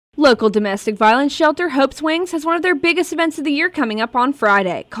Local domestic violence shelter Hope's Wings has one of their biggest events of the year coming up on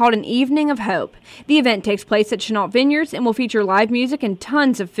Friday, called an Evening of Hope. The event takes place at Chenault Vineyards and will feature live music and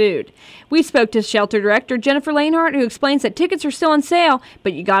tons of food. We spoke to shelter director Jennifer Lainhart, who explains that tickets are still on sale,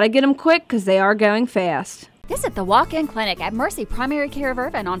 but you gotta get them quick because they are going fast. Visit the walk-in clinic at Mercy Primary Care of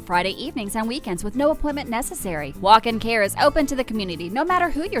Irvine on Friday evenings and weekends with no appointment necessary. Walk-in care is open to the community no matter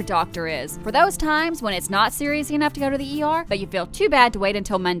who your doctor is. For those times when it's not serious enough to go to the ER, but you feel too bad to wait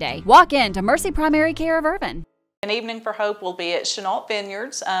until Monday, walk in to Mercy Primary Care of Irvine. An Evening for Hope will be at Chenault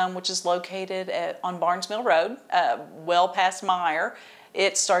Vineyards, which is located on Barnes Mill Road, well past Meyer.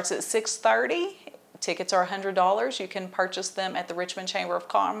 It starts at 6:30. Tickets are $100. You can purchase them at the Richmond Chamber of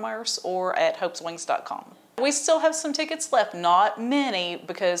Commerce or at hopeswings.com. We still have some tickets left, not many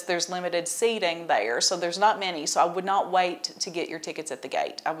because there's limited seating there, so there's not many, so I would not wait to get your tickets at the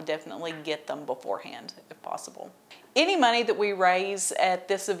gate. I would definitely get them beforehand if possible. Any money that we raise at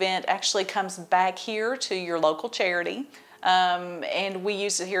this event actually comes back here to your local charity. And we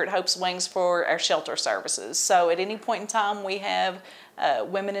use it here at Hope's Wings for our shelter services. So at any point in time, we have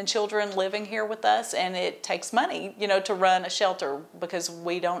women and children living here with us, and it takes money, to run a shelter because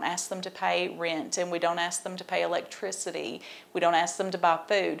we don't ask them to pay rent and we don't ask them to pay electricity. We don't ask them to buy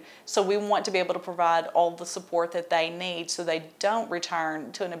food. So we want to be able to provide all the support that they need so they don't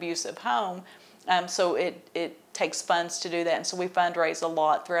return to an abusive home. So it takes funds to do that, and so we fundraise a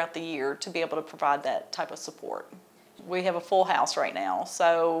lot throughout the year to be able to provide that type of support. We have a full house right now,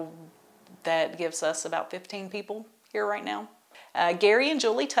 so that gives us about 15 people here right now. Gary and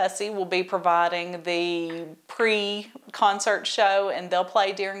Julie Tussey will be providing the pre-concert show, and they'll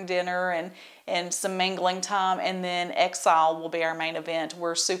play during dinner and some mingling time, and then Exile will be our main event.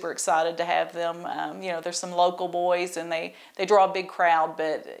 We're super excited to have them. There's some local boys, and they draw a big crowd,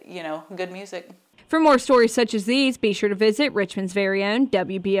 but, good music. For more stories such as these, be sure to visit Richmond's very own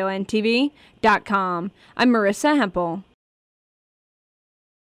WBONTV.com. I'm Marissa Hempel.